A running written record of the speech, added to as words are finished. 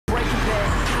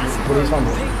What are you talking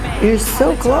about? You're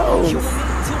so close. No,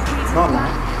 I'm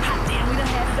not.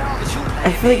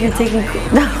 I feel like you're taking.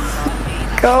 No,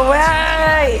 go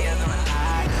away.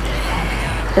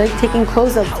 You're like taking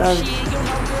close-ups of.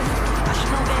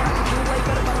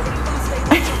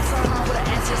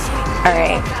 All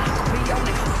right.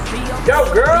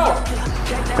 Yo, girl.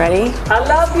 Ready? I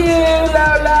love you,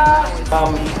 Lola.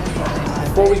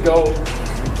 Before we go,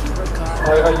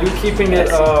 are you keeping it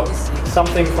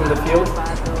something from the field?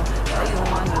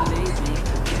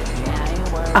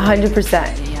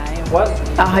 100%. What?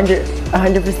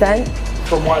 100%.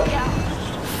 From what?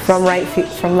 From right,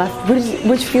 from left.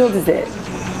 Which field is it?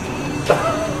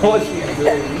 What are you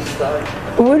doing? You suck.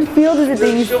 What field is it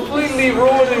that you? You're completely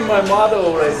ruining my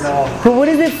motto right now. But what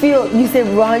does it feel? You said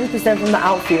 100% from the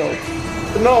outfield.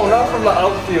 No, not from the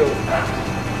outfield.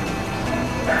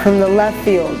 From the left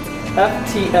field.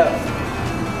 FTF.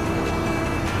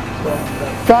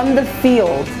 From the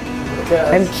field.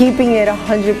 Okay. I'm keeping it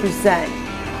 100%.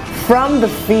 From the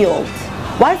field.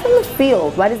 Why from the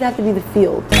field? Why does it have to be the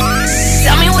field?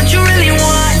 Tell me what you really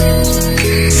want.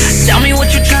 Tell me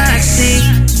what you're trying to see.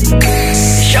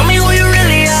 Show me who you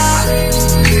really are.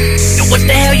 And what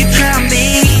the hell you trying to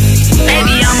be.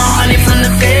 Maybe I'm a honey from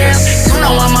the field. You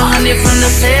know I'm a honey from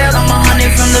the field. I'm a honey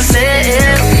from the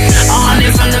field. A honey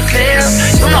from the field.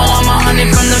 You know I'm a honey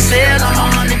from the field. I'm a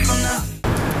honey from the.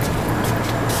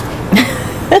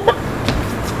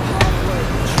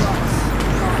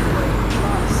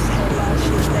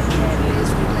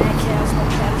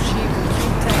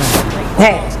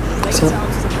 Hey. So,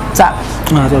 What's up?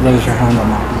 I thought that was your hand on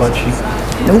my butt cheek.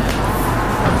 Nope.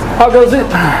 How goes it?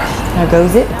 How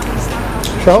goes it?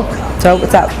 So,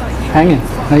 what's up? Hanging.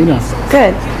 How you doing?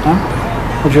 Good. Huh?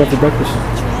 What'd you have for breakfast?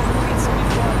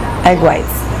 Egg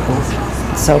whites.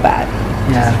 So bad.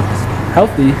 Yeah.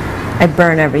 Healthy. I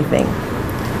burn everything.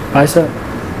 Bicep.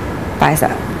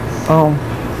 Bicep. Oh,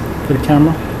 For the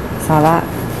camera. saw that?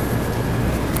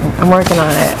 I'm working on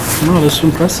it. No, that's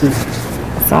impressive.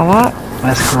 Saw that?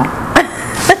 That's cool.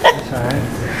 That's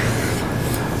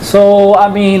alright. So,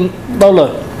 I mean,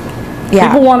 Lola, Yeah.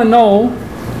 people want to know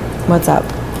What's up?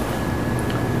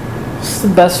 what's the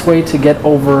best way to get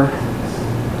over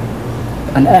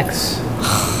an ex?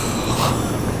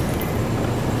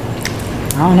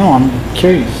 I don't know, I'm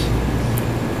curious.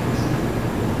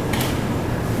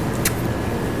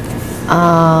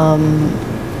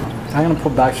 I'm gonna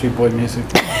put Backstreet Boy music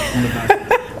in the back.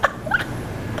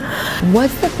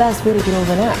 What's the best way to get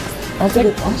over an ex? That's a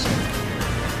good question.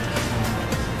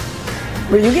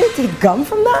 Were you gonna take gum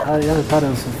from that? I thought it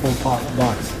was a full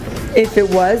box. If it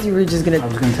was, you were just I gonna.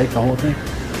 was gonna take the whole thing,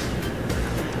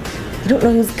 You don't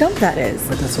know whose gum that is.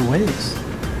 but that's a waste.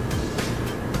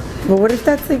 But what if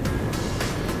that's like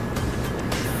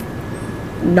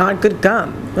not good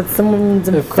gum? What's someone's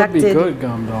It could be infected? good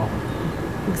gum though.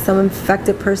 Some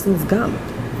infected person's gum.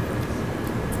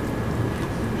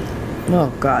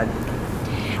 Oh God.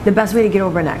 The best way to get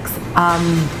over an ex.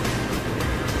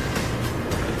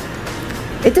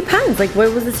 It depends. Like,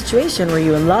 what was the situation? Were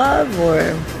you in love or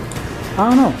I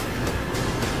don't know.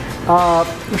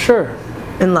 Sure.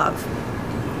 in love?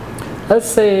 Let's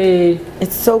say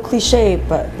It's so cliche,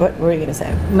 but what were you gonna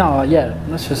say? no. Yeah.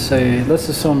 Let's just say. Let's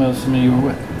assume it was somebody you were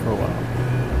with for a while.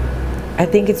 I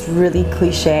think it's really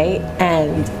cliche,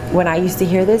 and when I used to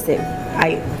hear this,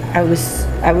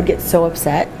 I would get so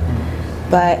upset.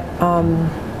 But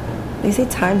they say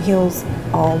time heals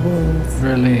all wounds.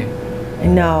 Really.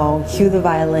 No, cue the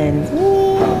violin.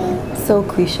 So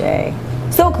cliche.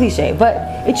 So cliche, but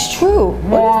it's true.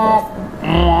 What is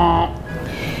this?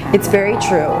 It's very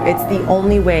true. It's the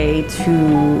only way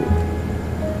to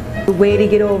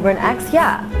get over an ex.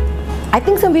 Yeah. I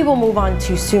think some people move on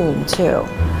too soon too.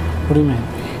 What do you mean?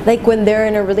 Like when they're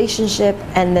in a relationship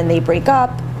and then they break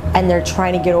up and they're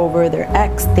trying to get over their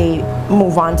ex, they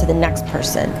move on to the next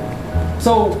person.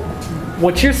 So,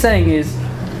 what you're saying is,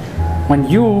 when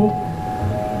you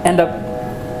end up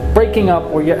breaking up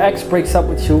or your ex breaks up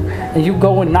with you and you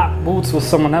go and knock boots with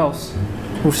someone else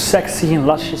who's sexy and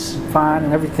luscious and fine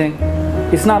and everything,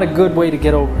 it's not a good way to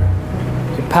get over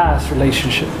your past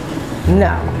relationship.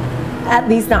 No, at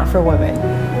least not for women.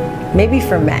 Maybe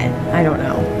for men, I don't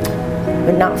know,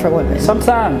 but not for women.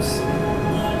 Sometimes.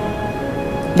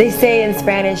 They say in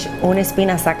Spanish, una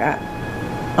espina saca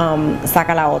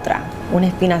la otra. Una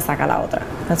espina saca la otra.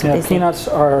 That's what Yeah, they say. peanuts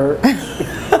are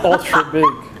ultra big.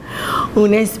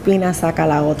 Una espina saca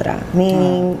la otra.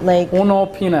 Meaning like Uno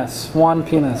penis, one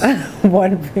penis.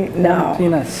 one no. One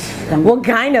penis. Well,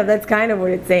 kind of. That's kind of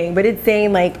what it's saying. But it's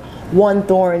saying like one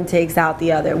thorn takes out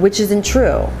the other, which isn't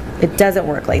true. It doesn't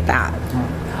work like that.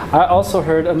 I also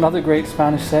heard another great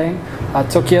Spanish saying,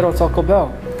 "Te quiero Taco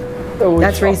Bell."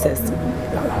 That's racist.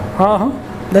 Huh?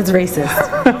 That's racist.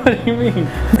 What do you mean?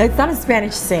 It's not a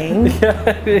Spanish saying.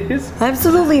 Yeah, it is.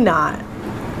 Absolutely not.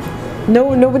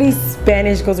 No, nobody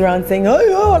Spanish goes around saying,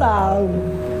 "Hey, hola,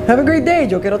 have a great day,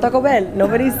 yo quiero Taco Bell."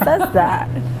 Nobody says that.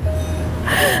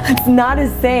 It's not a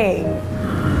saying.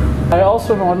 I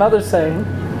also know another saying.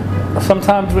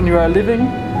 Sometimes when you are living,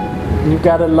 you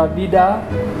gotta la vida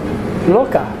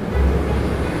loca.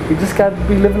 You just gotta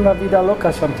be living la vida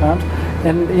loca sometimes.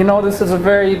 And you know, this is a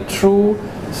very true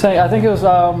saying. I think it was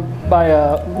by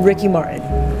Ricky Martin.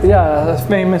 yeah, a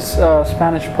famous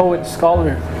Spanish poet,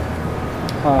 scholar.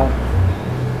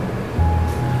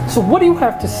 So what do you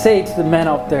have to say to the men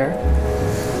out there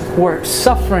who are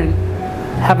suffering,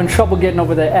 having trouble getting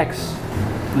over their ex,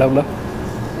 Lola?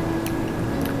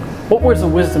 What words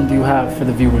of wisdom do you have for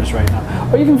the viewers right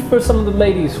now? Or even for some of the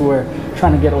ladies who are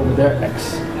trying to get over their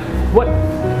ex? What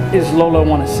is Lola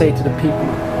want to say to the people?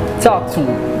 Talk to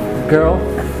them, girl,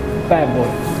 bad boy,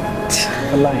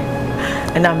 polite.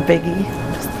 And I'm Biggie,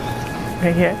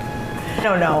 right here. I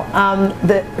don't know.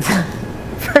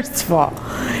 First of all,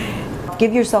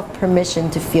 give yourself permission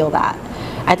to feel that.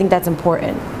 I think that's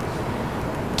important.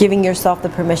 Giving yourself the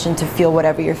permission to feel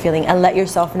whatever you're feeling and let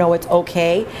yourself know it's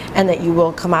okay and that you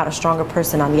will come out a stronger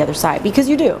person on the other side, because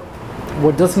you do.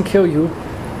 What doesn't kill you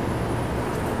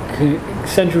can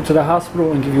send you to the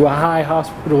hospital and give you a high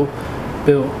hospital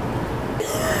bill.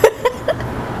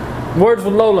 Words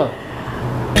with Lola.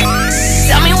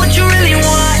 Tell me what you really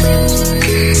want.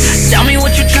 Tell me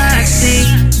what you're trying to see.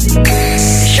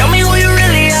 Show me who you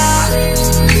really are.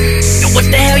 And what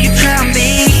the hell you trying to be.